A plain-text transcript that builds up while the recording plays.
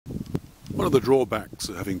One of the drawbacks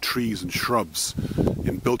of having trees and shrubs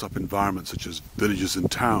in built-up environments such as villages and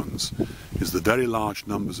towns is the very large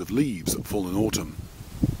numbers of leaves that fall in autumn.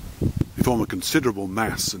 They form a considerable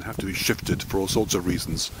mass and have to be shifted for all sorts of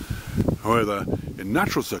reasons. However, in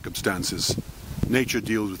natural circumstances, nature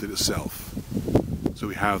deals with it itself. So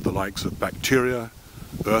we have the likes of bacteria,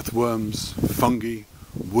 earthworms, fungi,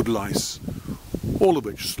 woodlice, all of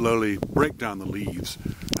which slowly break down the leaves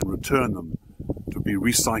and return them to be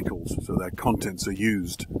recycled so their contents are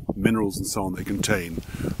used, minerals and so on they contain,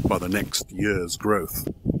 by the next year's growth.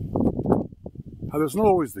 However, that's not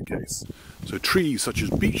always the case. So trees such as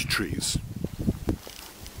beech trees,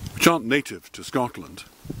 which aren't native to Scotland,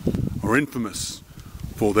 are infamous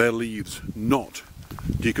for their leaves not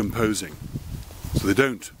decomposing, so they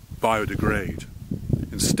don't biodegrade.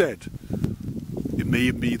 Instead, it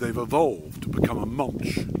may be they've evolved to become a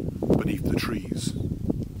mulch beneath the trees.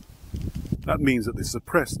 That means that they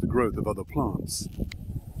suppress the growth of other plants.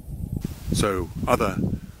 So other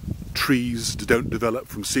trees don't develop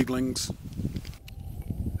from seedlings,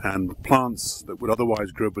 and plants that would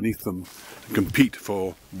otherwise grow beneath them and compete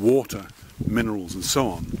for water, minerals and so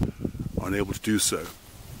on are unable to do so.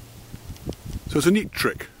 So it's a neat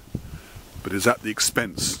trick, but it's at the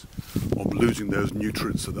expense of losing those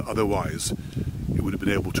nutrients that otherwise it would have been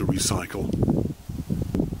able to recycle.